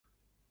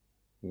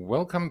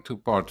Welcome to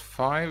part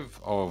 5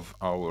 of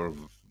our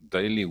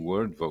daily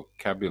word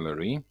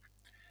vocabulary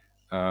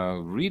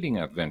reading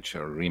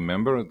adventure.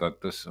 Remember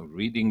that this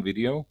reading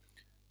video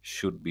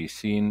should be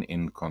seen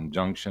in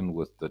conjunction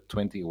with the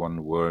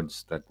 21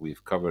 words that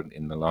we've covered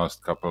in the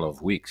last couple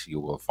of weeks.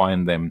 You will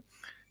find them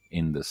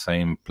in the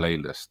same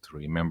playlist.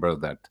 Remember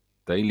that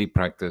daily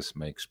practice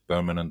makes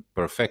permanent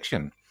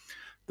perfection.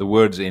 The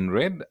words in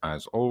red,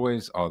 as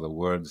always, are the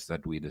words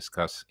that we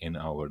discuss in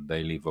our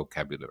daily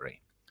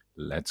vocabulary.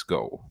 Let's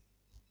go.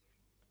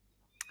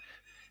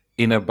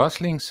 In a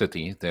bustling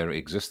city, there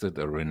existed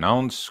a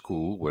renowned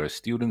school where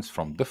students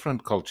from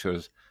different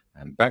cultures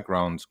and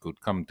backgrounds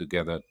could come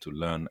together to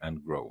learn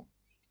and grow.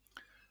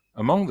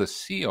 Among the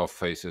sea of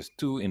faces,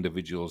 two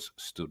individuals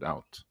stood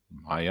out: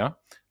 Maya,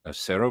 a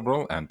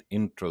cerebral and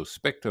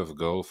introspective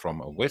girl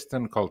from a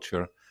Western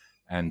culture,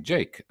 and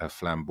Jake, a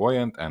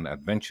flamboyant and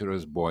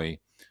adventurous boy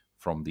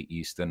from the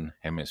Eastern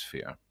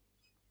Hemisphere.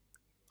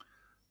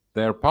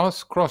 Their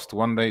paths crossed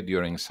one day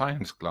during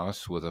science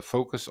class with a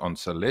focus on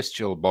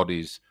celestial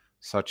bodies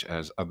such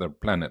as other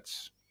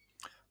planets.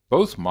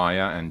 Both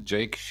Maya and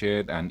Jake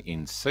shared an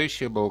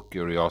insatiable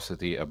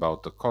curiosity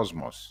about the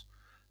cosmos,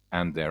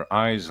 and their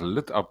eyes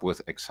lit up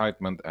with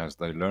excitement as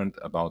they learned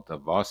about the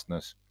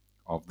vastness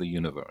of the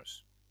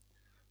universe.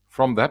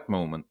 From that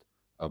moment,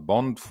 a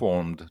bond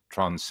formed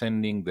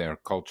transcending their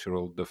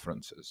cultural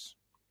differences.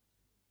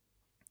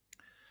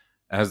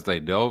 As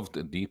they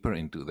delved deeper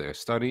into their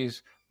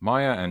studies,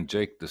 Maya and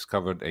Jake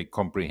discovered a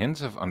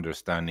comprehensive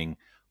understanding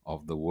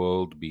of the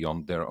world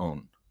beyond their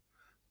own.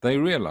 They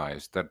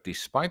realized that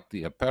despite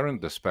the apparent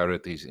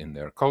disparities in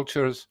their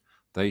cultures,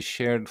 they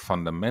shared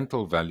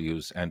fundamental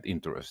values and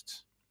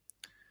interests.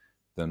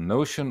 The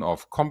notion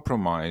of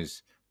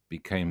compromise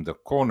became the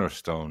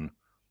cornerstone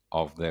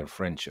of their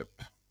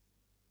friendship.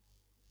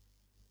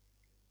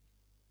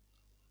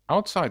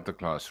 Outside the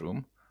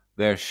classroom,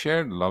 their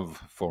shared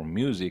love for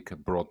music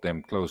brought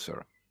them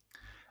closer.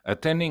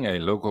 Attending a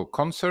local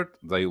concert,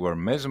 they were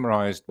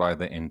mesmerized by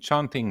the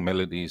enchanting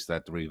melodies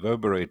that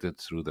reverberated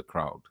through the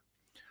crowd.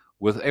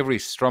 With every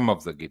strum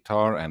of the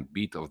guitar and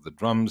beat of the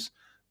drums,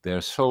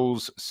 their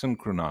souls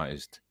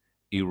synchronized,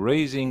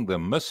 erasing the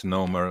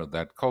misnomer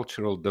that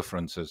cultural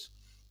differences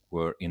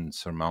were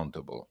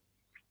insurmountable.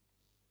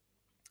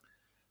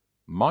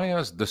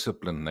 Maya's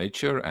disciplined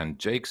nature and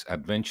Jake's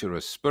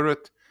adventurous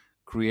spirit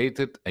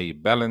created a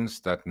balance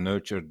that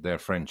nurtured their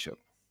friendship.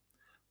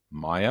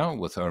 Maya,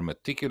 with her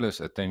meticulous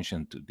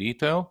attention to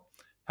detail,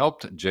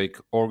 helped Jake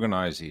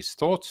organize his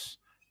thoughts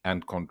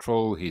and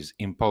control his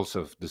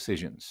impulsive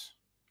decisions.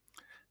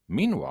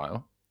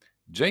 Meanwhile,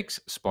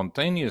 Jake's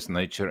spontaneous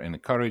nature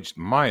encouraged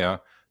Maya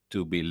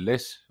to be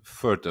less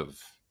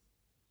furtive.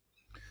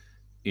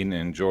 In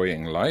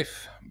enjoying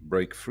life,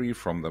 break free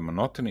from the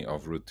monotony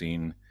of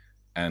routine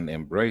and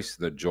embrace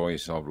the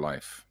joys of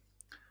life.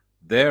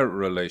 Their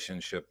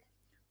relationship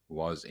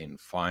was in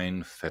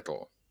fine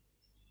fettle.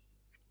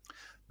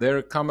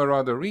 Their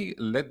camaraderie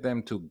led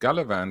them to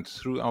gallivant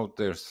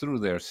through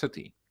their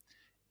city,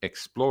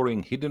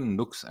 exploring hidden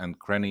nooks and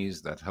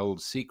crannies that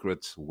held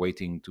secrets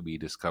waiting to be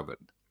discovered.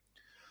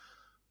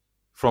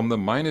 From the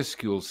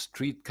minuscule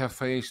street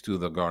cafes to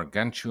the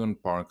gargantuan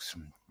parks,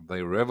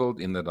 they reveled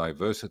in the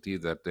diversity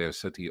that their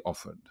city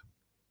offered.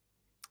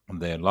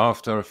 Their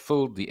laughter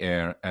filled the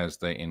air as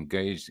they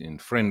engaged in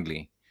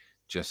friendly,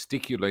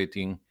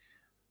 gesticulating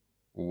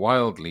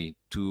wildly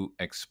to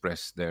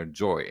express their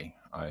joy.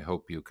 I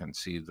hope you can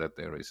see that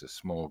there is a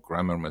small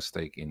grammar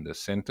mistake in the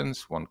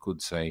sentence. One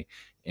could say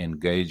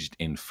engaged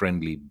in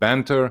friendly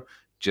banter,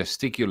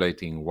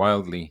 gesticulating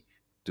wildly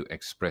to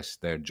express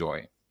their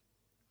joy.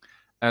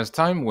 As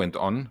time went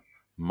on,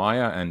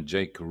 Maya and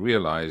Jake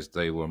realized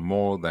they were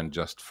more than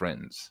just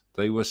friends.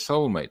 They were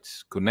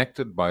soulmates,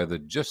 connected by the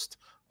gist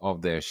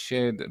of their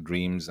shared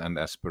dreams and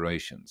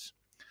aspirations.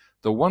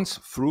 The once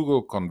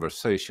frugal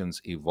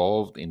conversations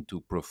evolved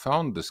into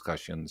profound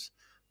discussions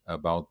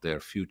about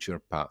their future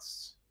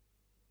paths.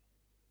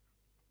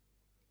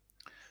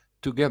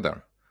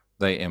 Together,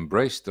 they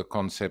embraced the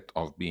concept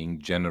of being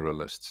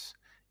generalists,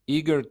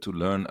 eager to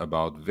learn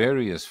about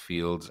various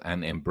fields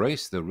and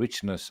embrace the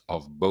richness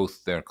of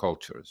both their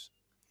cultures.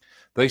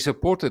 They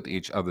supported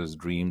each other's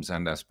dreams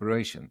and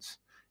aspirations,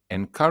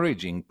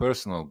 encouraging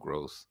personal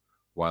growth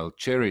while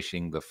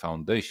cherishing the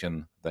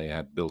foundation they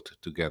had built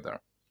together.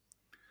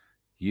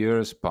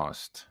 Years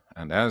passed,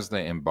 and as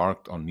they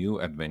embarked on new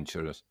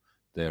adventures,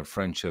 their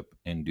friendship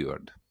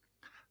endured.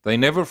 They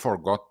never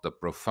forgot the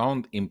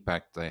profound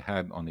impact they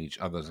had on each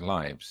other's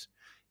lives,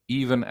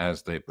 even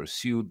as they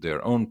pursued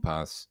their own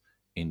paths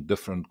in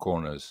different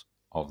corners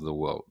of the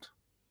world.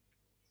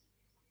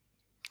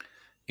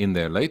 In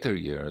their later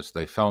years,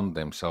 they found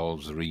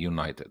themselves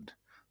reunited,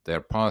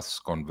 their paths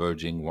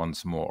converging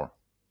once more.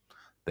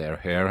 Their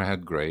hair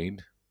had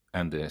grayed,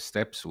 and their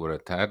steps were a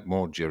tad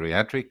more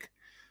geriatric,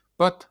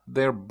 but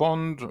their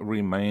bond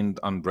remained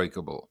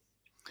unbreakable.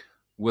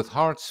 With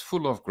hearts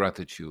full of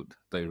gratitude,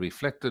 they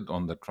reflected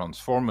on the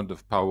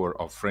transformative power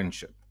of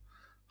friendship,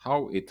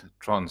 how it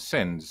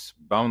transcends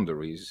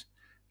boundaries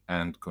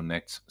and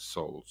connects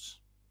souls.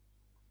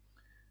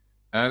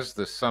 As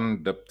the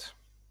sun dipped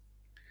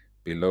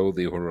below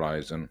the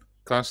horizon,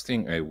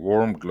 casting a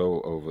warm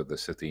glow over the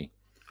city,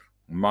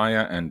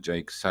 Maya and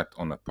Jake sat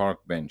on a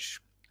park bench,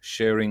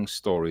 sharing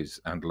stories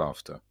and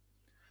laughter.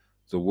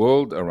 The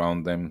world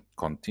around them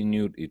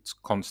continued its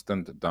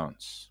constant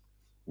dance,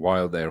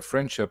 while their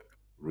friendship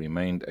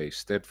remained a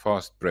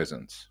steadfast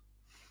presence,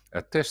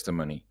 a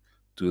testimony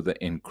to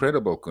the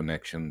incredible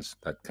connections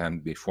that can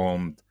be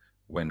formed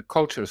when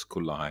cultures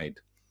collide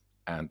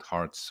and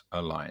hearts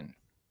align.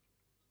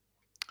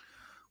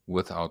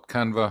 Without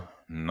Canva,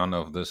 none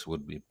of this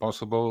would be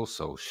possible.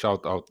 So,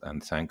 shout out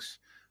and thanks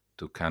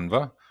to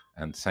Canva.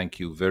 And thank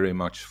you very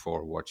much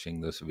for watching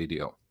this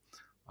video.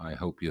 I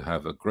hope you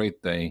have a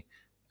great day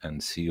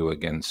and see you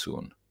again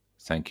soon.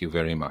 Thank you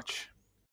very much.